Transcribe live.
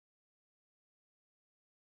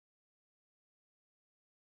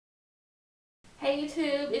Hey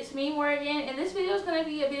YouTube, it's me Morgan, and this video is going to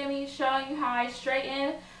be a bit of me showing you how I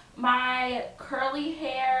straighten my curly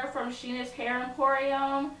hair from Sheena's Hair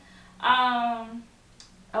Emporium. A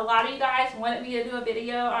lot of you guys wanted me to do a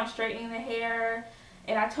video on straightening the hair,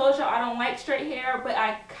 and I told y'all I don't like straight hair, but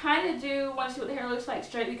I kind of do want to see what the hair looks like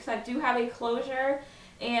straight because I do have a closure,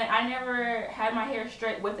 and I never had my hair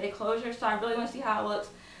straight with a closure, so I really want to see how it looks.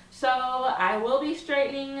 So I will be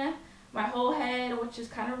straightening my whole head, which is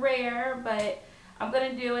kind of rare, but I'm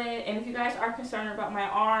gonna do it. And if you guys are concerned about my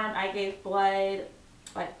arm, I gave blood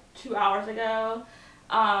like 2 hours ago.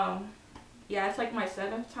 Yeah, it's like my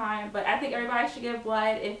 7th time, but I think everybody should give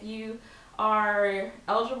blood if you are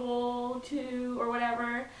eligible to or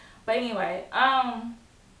whatever. But anyway,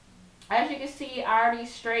 as you can see, I already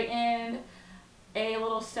straightened a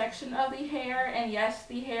little section of the hair, and yes,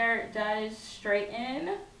 the hair does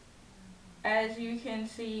straighten, as you can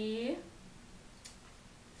see.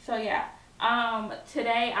 So yeah,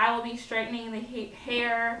 today I will be straightening the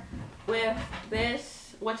hair with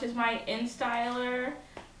this, which is my InStyler.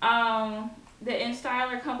 The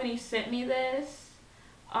InStyler company sent me this,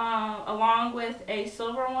 along with a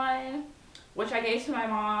silver one, which I gave to my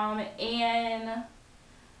mom, and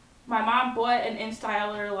my mom bought an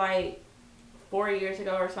InStyler like 4 years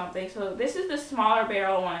ago or something. So this is the smaller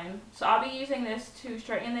barrel one. So I'll be using this to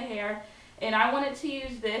straighten the hair, and I wanted to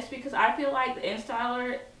use this because I feel like the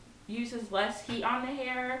InStyler uses less heat on the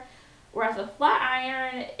hair, whereas a flat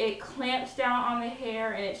iron, it clamps down on the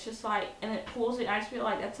hair and it's just like, and it pulls it. I just feel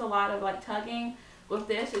like that's a lot of like tugging. With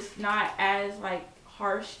this, it's not as like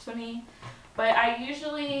harsh to me. But I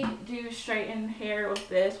usually do straighten hair with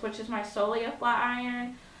this, which is my Solia flat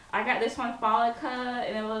iron. I got this on Folica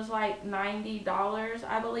and it was like $90,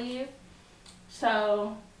 I believe.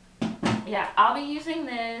 So yeah, I'll be using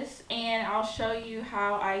this and I'll show you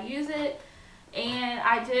how I use it. And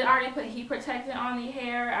I did already put heat protectant on the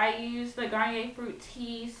hair. I used the Garnier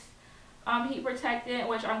Fructis heat protectant,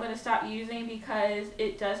 which I'm going to stop using because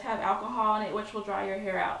it does have alcohol in it, which will dry your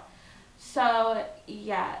hair out. So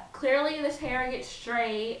yeah, clearly this hair gets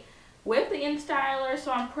straight with the InStyler,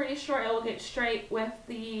 so I'm pretty sure it will get straight with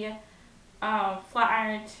the flat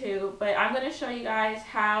iron too. But I'm going to show you guys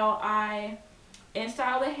how I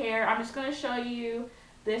InStyle the hair. I'm just going to show you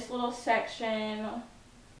this little section.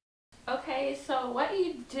 Okay, so what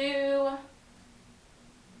you do,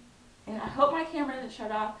 and I hope my camera isn't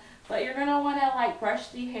shut off, but you're going to want to like brush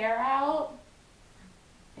the hair out,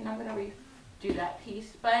 and I'm going to redo that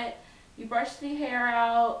piece, but you brush the hair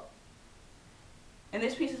out, and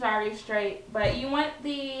this piece is already straight, but you want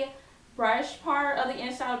the brush part of the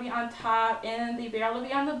inside to be on top and the barrel to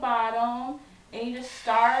be on the bottom, and you just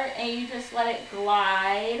start and you just let it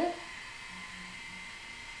glide.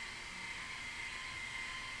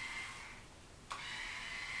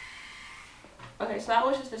 Okay, so that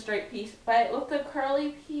was just a straight piece, but with the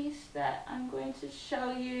curly piece that I'm going to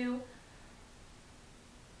show you,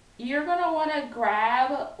 you're going to want to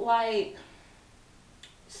grab like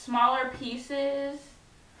smaller pieces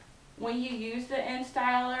when you use the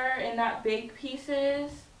InStyler and not big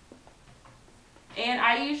pieces. And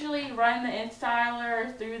I usually run the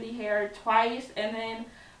InStyler through the hair twice and then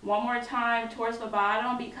one more time towards the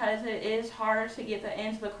bottom because it is hard to get the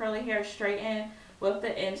ends of the curly hair straightened with the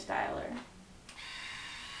InStyler.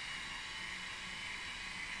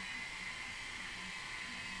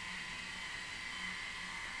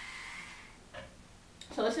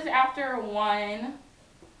 So this is after one.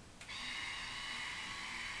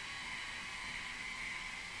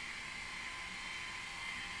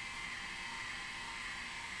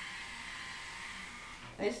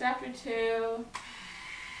 This is after 2.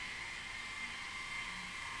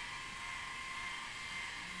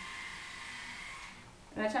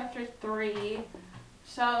 And that's after 3.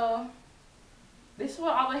 So this is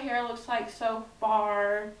what all the hair looks like so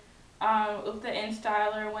far with the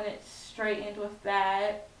InStyler when it's straightened with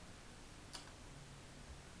that.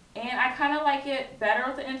 And I kind of like it better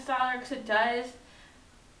with the InStyler because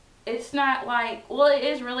it's not like, well, it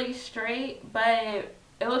is really straight, but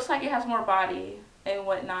it looks like it has more body and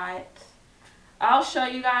whatnot. I'll show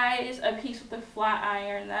you guys a piece with the flat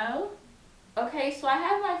iron though. Okay, so I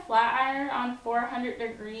have my flat iron on 400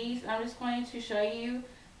 degrees. I'm just going to show you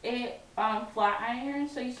it flat iron.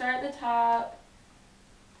 So you start at the top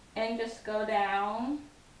and just go down.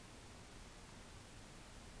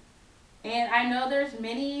 And I know there's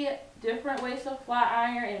many different ways to flat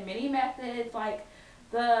iron and many methods, like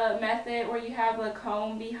the method where you have a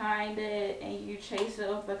comb behind it and you chase it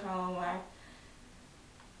with the comb.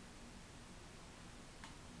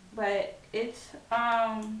 But it's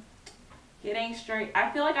getting straight.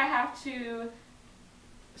 I feel like I have to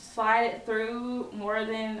slide it through more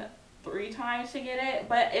than 3 times to get it.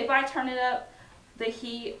 But if I turn it up the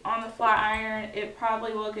heat on the flat iron, it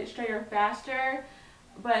probably will get straighter faster.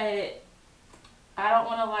 But I don't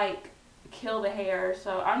want to like kill the hair,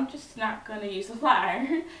 so I'm just not going to use the flat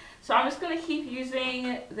iron. So I'm just going to keep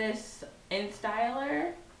using this end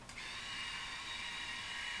styler.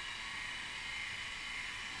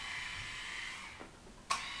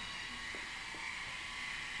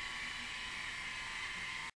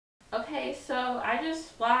 Okay, so I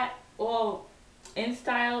just end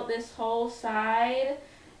styled this whole side,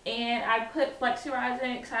 and I put flexi rods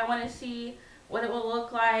in it because I want to see what it will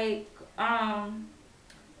look like.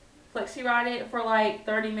 Flexi rod it for like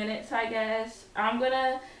 30 minutes, I guess. I'm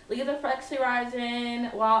gonna leave the flexi rods in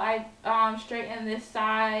while I straighten this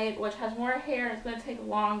side, which has more hair and it's gonna take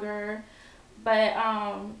longer. But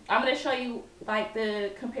I'm gonna show you like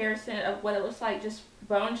the comparison of what it looks like just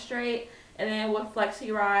bone straight, and then with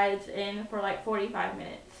flexi rods in for like 45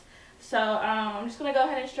 minutes. So I'm just gonna go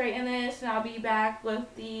ahead and straighten this, and I'll be back with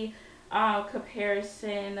the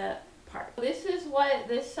comparison part. This is what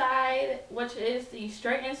this side, which is the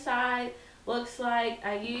straightened side, looks like.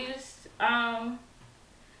 I used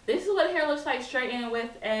this is what hair looks like straightened with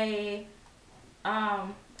a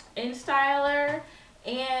end styler,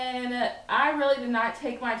 and I really did not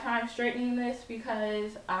take my time straightening this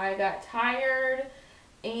because I got tired,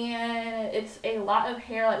 and it's a lot of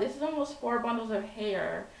hair. Like, this is almost 4 bundles of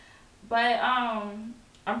hair. But I'm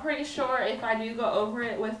pretty sure if I do go over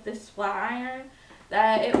it with this flat iron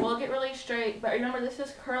that it will get really straight. But remember, this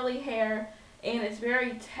is curly hair and it's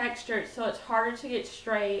very textured, so it's harder to get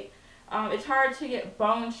straight. It's hard to get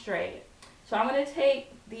bone straight. So I'm going to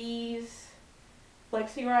take these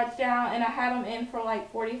flexi rods down, and I had them in for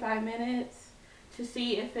like 45 minutes to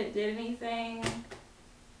see if it did anything.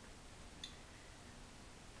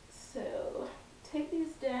 So take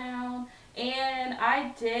these down, and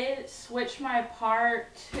I did switch my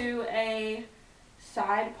part to a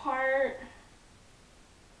side part.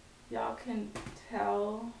 Y'all can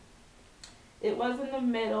tell it was in the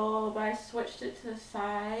middle, but I switched it to the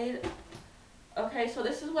side. Okay, so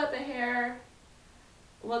this is what the hair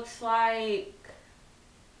looks like.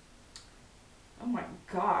 Oh my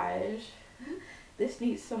gosh. This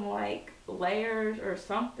needs some like layers or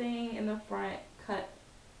something in the front cut.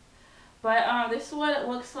 But this is what it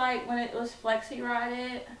looks like when it was flexi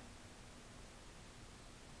rodded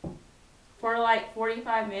for like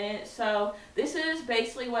 45 minutes. So this is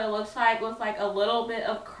basically what it looks like with like a little bit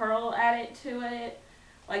of curl added to it.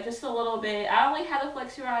 Like just a little bit. I only had the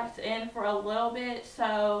flexi rods in for a little bit,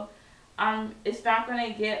 so it's not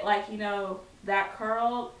going to get like, you know, that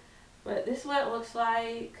curled. But this is what it looks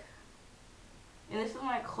like. And this is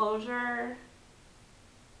my closure.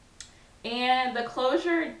 And the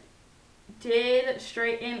closure did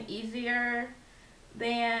straighten easier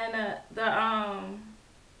than the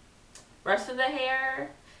rest of the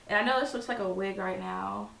hair. And I know this looks like a wig right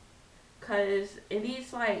now, because it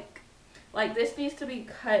needs like this needs to be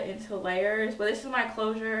cut into layers, but this is my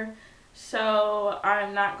closure, so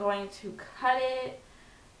I'm not going to cut it.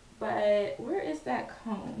 But where is that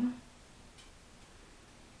comb?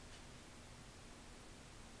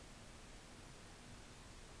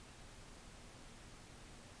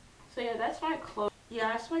 So yeah, that's my closure.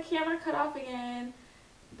 Yeah, that's my camera cut off again.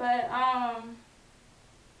 But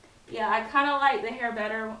yeah, I kind of like the hair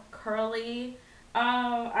better curly.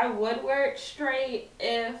 I would wear it straight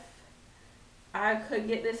if I could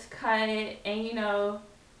get this cut and, you know,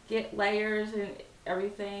 get layers and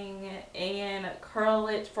everything and curl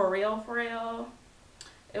it for real, for real.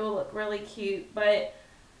 It will look really cute. But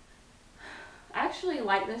I actually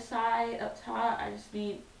like this side up top. I just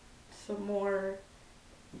need some more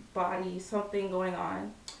body, something going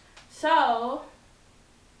on. So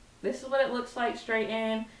this is what it looks like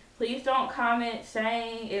straightened. Please don't comment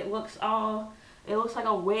saying it looks like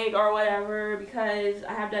a wig or whatever, because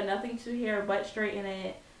I have done nothing to hair but straighten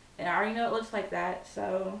it, and I already know it looks like that.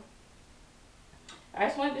 So I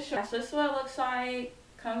just wanted to show. So this is what it looks like.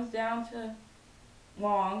 Comes down to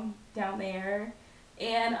long down there.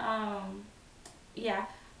 And yeah,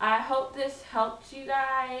 I hope this helped you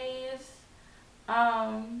guys.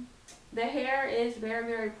 The hair is very,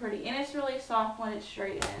 very pretty, and it's really soft when it's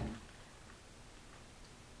straightened.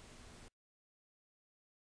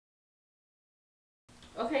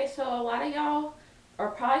 Okay, so a lot of y'all are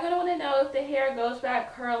probably going to want to know if the hair goes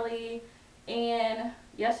back curly, and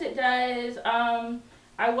yes it does.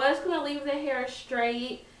 I was going to leave the hair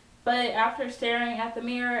straight, but after staring at the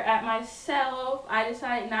mirror at myself, I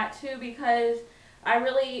decided not to, because I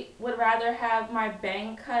really would rather have my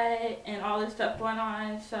bang cut and all this stuff going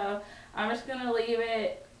on, so I'm just gonna leave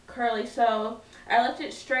it curly. So I left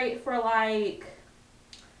it straight for like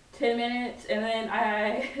 10 minutes and then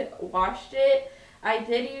I washed it. I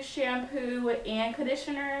did use shampoo and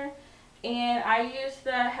conditioner, and I used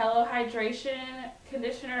the Hello Hydration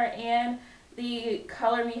conditioner and the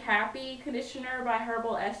Color Me Happy conditioner by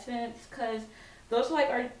Herbal Essence, because those like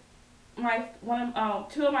are my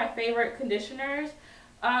two of my favorite conditioners.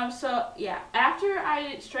 So yeah, after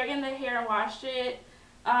I straightened the hair and washed it,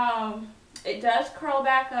 it does curl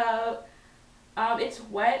back up. It's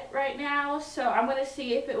wet right now, so I'm gonna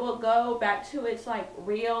see if it will go back to its like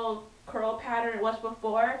real curl pattern it was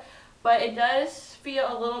before. But it does feel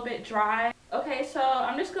a little bit dry. Okay, so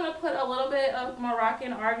I'm just gonna put a little bit of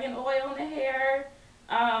Moroccan argan oil in the hair,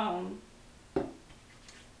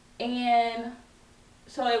 and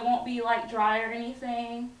so it won't be like dry or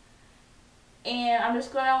anything. And I'm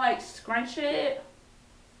just gonna like scrunch it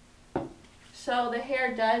so the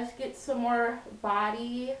hair does get some more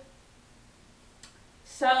body.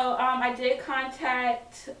 So I did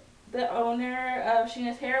contact the owner of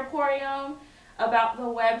Sheena's Hair Emporium about the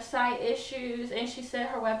website issues, and she said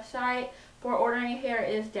her website for ordering hair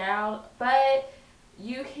is down, but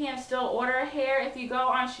you can still order hair if you go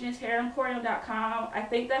on sheenashairemporium.com. I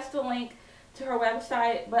think that's the link to her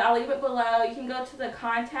website, but I'll leave it below. You can go to the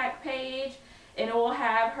contact page and it will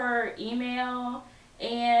have her email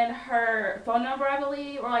and her phone number, I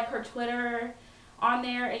believe, or like her Twitter on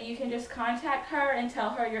there, and you can just contact her and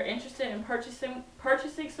tell her you're interested in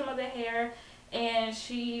purchasing some of the hair, and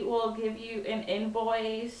she will give you an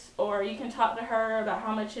invoice, or you can talk to her about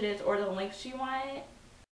how much it is or the lengths you want.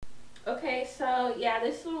 Okay, so yeah,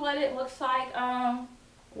 this is what it looks like.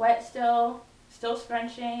 Wet still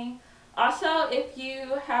scrunching. Also, if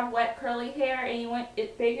you have wet curly hair and you want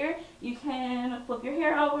it bigger, you can flip your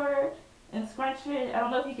hair over and scrunch it. I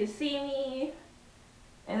don't know if you can see me.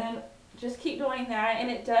 And then just keep doing that,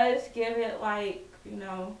 and it does give it like, you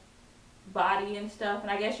know, body and stuff.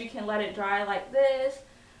 And I guess you can let it dry like this,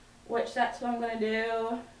 which that's what I'm going to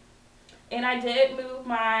do. And I did move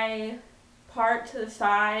my part to the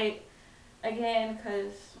side again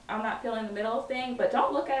because I'm not feeling the middle thing, but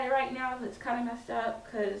don't look at it right now because it's kind of messed up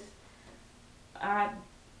because I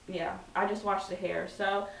just washed the hair.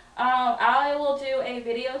 So I will do a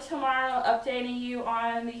video tomorrow updating you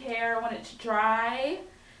on the hair when it's dry,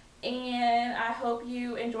 and I hope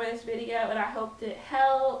you enjoy this video and I hope it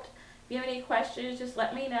helped. If you have any questions, just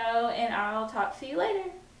let me know and I'll talk to you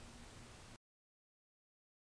later.